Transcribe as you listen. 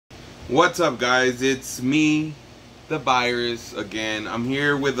What's up, guys? It's me, the virus, again. I'm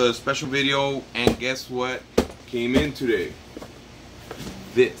here with a special video, and guess what came in today?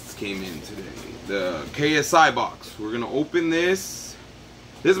 This came in today, the KSI box. We're gonna open this.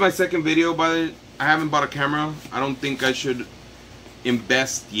 This is my second video, I haven't bought a camera. I don't think I should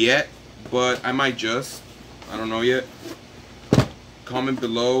invest yet, but I might just. I don't know yet. Comment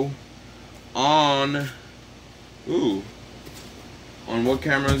below on what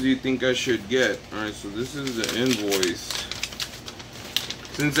cameras do you think I should get. Alright, so this is the invoice.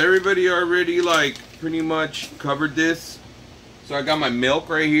 Since everybody already like pretty much covered this, so I got my milk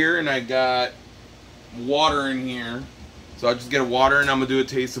right here and I got water in here. So I'll just get a water and I'm gonna do a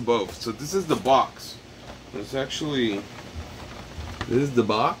taste of both. So this is the box. It's actually, this is the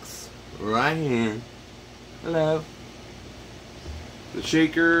box right here. Hello. The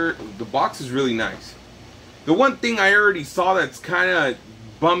shaker, the box is really nice. The one thing I already saw that's kind of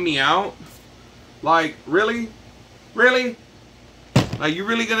bummed me out, like, really? Like, you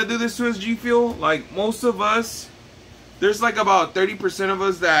really gonna do this to us, Gfuel? Like, most of us, there's like about 30% of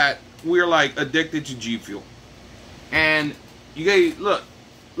us that we're like addicted to Gfuel. And you guys, look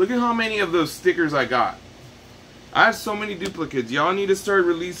at how many of those stickers I got. I have so many duplicates. Y'all need to start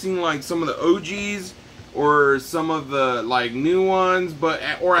releasing like some of the OGs or some of the like new ones,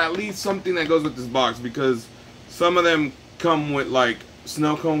 or at least something that goes with this box, because some of them come with, like,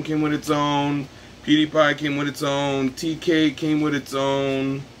 Snow Cone came with its own, PewDiePie came with its own, TK came with its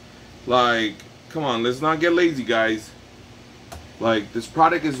own. Like, come on, let's not get lazy, guys. Like, this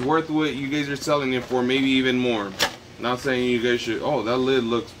product is worth what you guys are selling it for, maybe even more. Not saying you guys should. Oh, that lid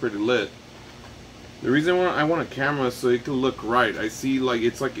looks pretty lit. The reason I want a camera is so it can look right. I see, like,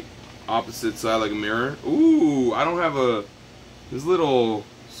 it's like opposite side, like a mirror. Ooh, I don't have this little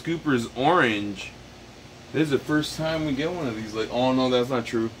Scooper's orange. This is the first time we get one of these. Like, oh no, that's not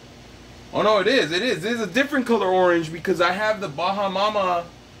true. Oh no, it is. It is a different color orange, because I have the Baja Mama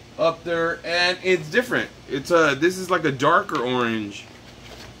up there and it's different. It's this is like a darker orange.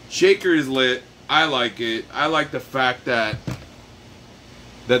 Shaker is lit. I like it. I like the fact that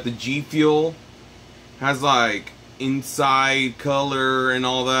the Gfuel has like inside color and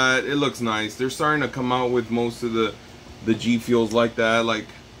all that. It looks nice. They're starting to come out with most of the Gfuels like that. Like,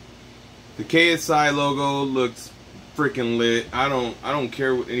 the KSI logo looks freaking lit. I don't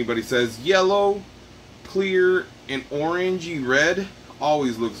care what anybody says. Yellow, clear, and orangey red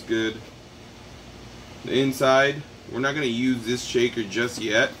always looks good. The inside, we're not gonna use this shaker just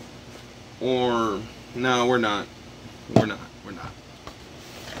yet. Or no, we're not. We're not.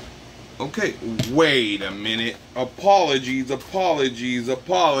 Okay, wait a minute. Apologies,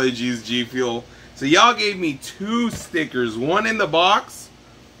 Gfuel. So y'all gave me 2 stickers, one in the box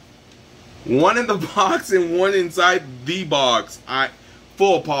and one inside the box.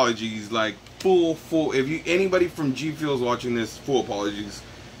 Full apologies, like full. If anybody from Gfuel is watching this, full apologies.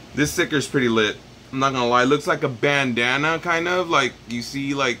 This sticker's pretty lit. I'm not gonna lie. It looks like a bandana, kind of like you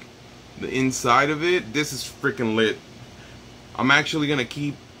see like the inside of it. This is freaking lit. I'm actually gonna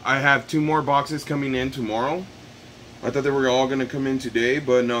keep. I have 2 more boxes coming in tomorrow. I thought they were all gonna come in today,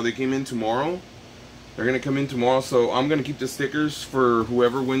 but no, they came in tomorrow. They're gonna come in tomorrow, so I'm gonna keep the stickers for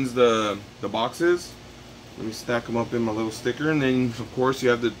whoever wins the boxes. Let me stack them up in my little sticker, and then of course you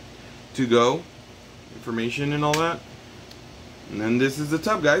have the to-go information and all that. And then this is the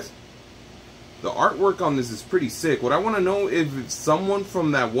tub, guys. The artwork on this is pretty sick. What I want to know is if someone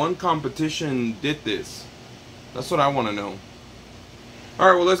from that one competition did this. That's what I want to know.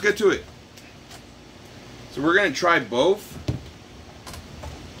 Alright, well, let's get to it. So we're going to try both.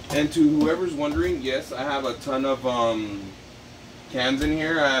 And to whoever's wondering, yes, I have a ton of cans in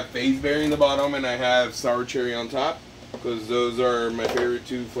here. I have Phase Berry in the bottom and I have Sour Cherry on top, because those are my favorite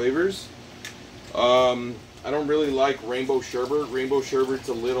 2 flavors. I don't really like Rainbow Sherbet. Rainbow Sherbet's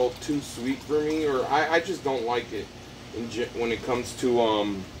a little too sweet for me, or I just don't like it when it comes to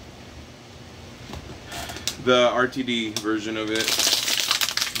the RTD version of it.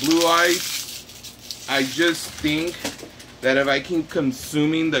 Blue Ice, I just think that if I keep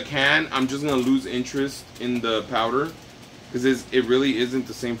consuming the can, I'm just gonna lose interest in the powder, because it really isn't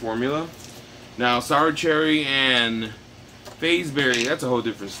the same formula. Now, Sour Cherry and Phase Berry, that's a whole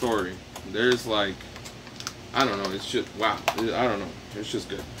different story. There's like, I don't know, it's just, wow, I don't know, it's just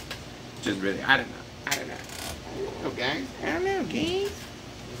good. Just really, I don't know. Okay, I don't know, guys.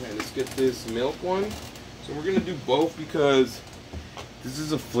 Okay, let's get this milk one. So we're gonna do both, because this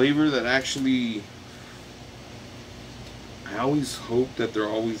is a flavor that actually, I always hope that they're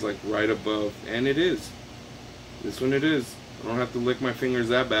always like right above, and it is. This one it is. I don't have to lick my fingers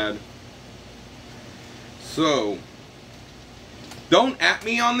that bad. So, don't at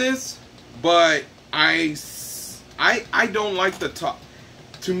me on this, but I don't like the top.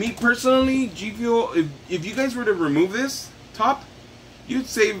 To me personally, G Fuel, if you guys were to remove this top, you'd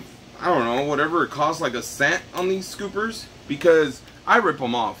save, I don't know, whatever it costs, like a cent on these scoopers, because I rip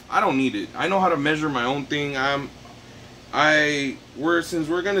them off. I don't need it. I know how to measure my own thing. Since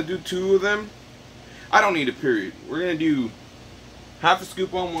we're gonna do 2 of them, I don't need it, period. We're gonna do half a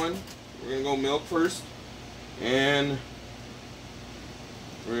scoop on one. We're gonna go milk first, and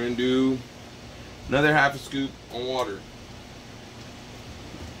we're gonna do another half a scoop on water.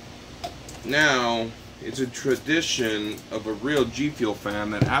 Now, it's a tradition of a real G Fuel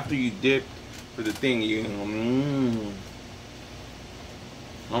fan that after you dip for the thing, you go,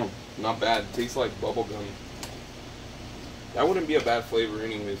 oh, not bad. It tastes like bubble gum. That wouldn't be a bad flavor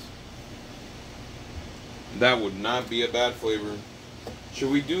anyways. That would not be a bad flavor. Should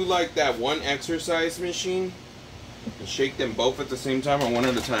we do like that one exercise machine and shake them both at the same time, or one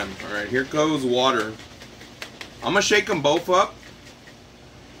at a time? Alright, here goes water. I'm gonna shake them both up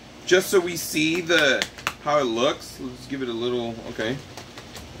just so we see how it looks. Let's give it a little, okay.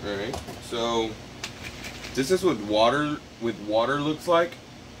 Alright, so this is what water looks like.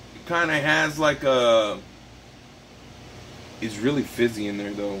 It kinda has like a, it's really fizzy in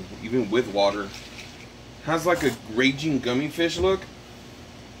there though, even with water. Has like a raging gummy fish look.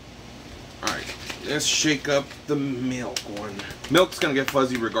 Alright, let's shake up the milk one. Milk's gonna get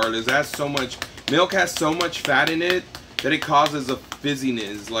fuzzy regardless. It has so much, milk has so much fat in it that it causes a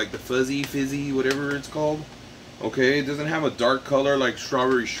fizziness, like the fizzy, whatever it's called. Okay, it doesn't have a dark color like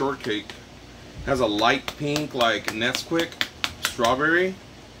strawberry shortcake. It has a light pink like Nesquik strawberry.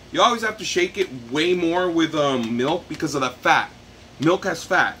 You always have to shake it way more with milk because of the fat. Milk has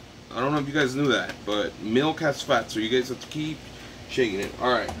fat. I don't know if you guys knew that, but milk has fat, so you guys have to keep shaking it.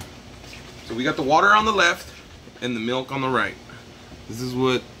 Alright, so we got the water on the left and the milk on the right. This is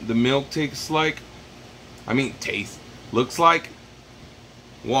what the milk tastes like. I mean, looks like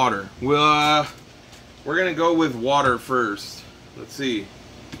water. Well, we're gonna go with water first. Let's see.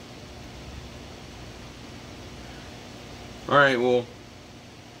 Alright, well,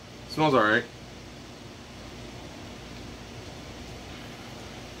 smells alright.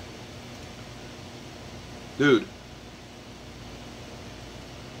 Dude.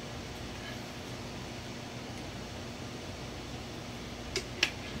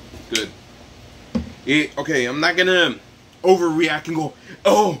 Good. Okay, I'm not gonna overreact and go,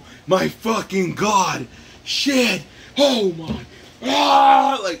 oh my fucking god, shit, oh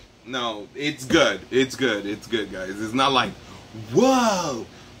my, like, no, it's good, it's good, guys. It's not like, whoa,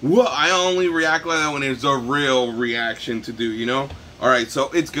 I only react like that when there's a real reaction to do, you know? Alright,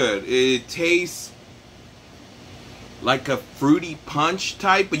 so it's good. It tastes like a fruity punch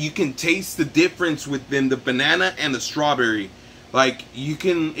type, but you can taste the difference within the banana and the strawberry. Like, you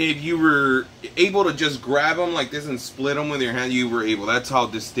can, if you were able to just grab them like this and split them with your hand, you were able. That's how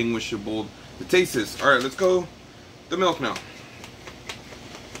distinguishable the taste is. Alright, let's go the milk now.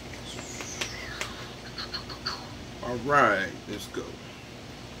 Alright, let's go.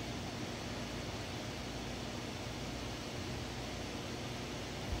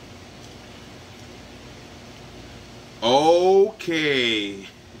 Okay,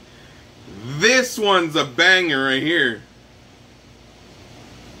 this one's a banger right here.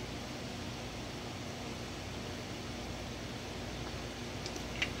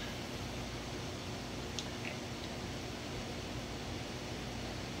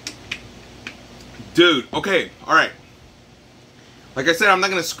 Dude, okay, alright. Like I said, I'm not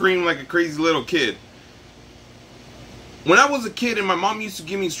gonna scream like a crazy little kid. When I was a kid and my mom used to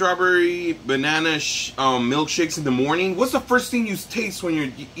give me strawberry banana milkshakes in the morning, what's the first thing you taste when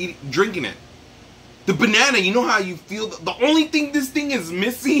you're drinking it? The banana. You know how you feel? The only thing this thing is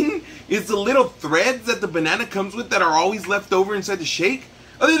missing is the little threads that the banana comes with that are always left over inside the shake.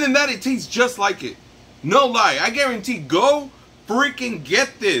 Other than that, it tastes just like it. No lie. I guarantee, go freaking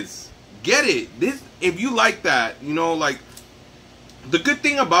get this. Get it. This, if you like that, you know, like, the good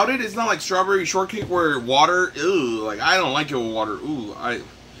thing about it is not like strawberry shortcake where water, ew, like I don't like it with water. Ooh,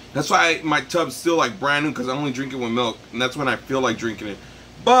 that's why my tub's still like brand new, because I only drink it with milk, and that's when I feel like drinking it.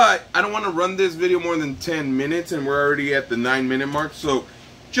 But I don't want to run this video more than 10 minutes, and we're already at the 9-minute mark. So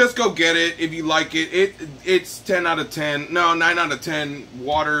just go get it if you like it. It's 10 out of 10. No, 9 out of 10.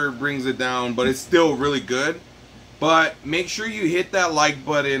 Water brings it down, but it's still really good. But make sure you hit that like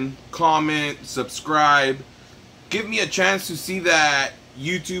button, comment, subscribe. Give me a chance to see that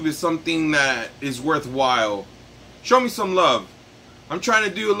YouTube is something that is worthwhile. Show me some love. I'm trying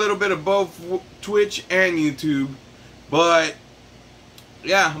to do a little bit of both Twitch and YouTube. But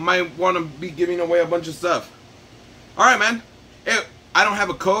yeah, I might want to be giving away a bunch of stuff. Alright, man. I don't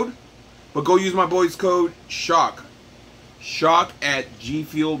have a code, But go use my boy's code SHOCK. Shock at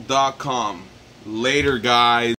gfuel.com. Later, guys.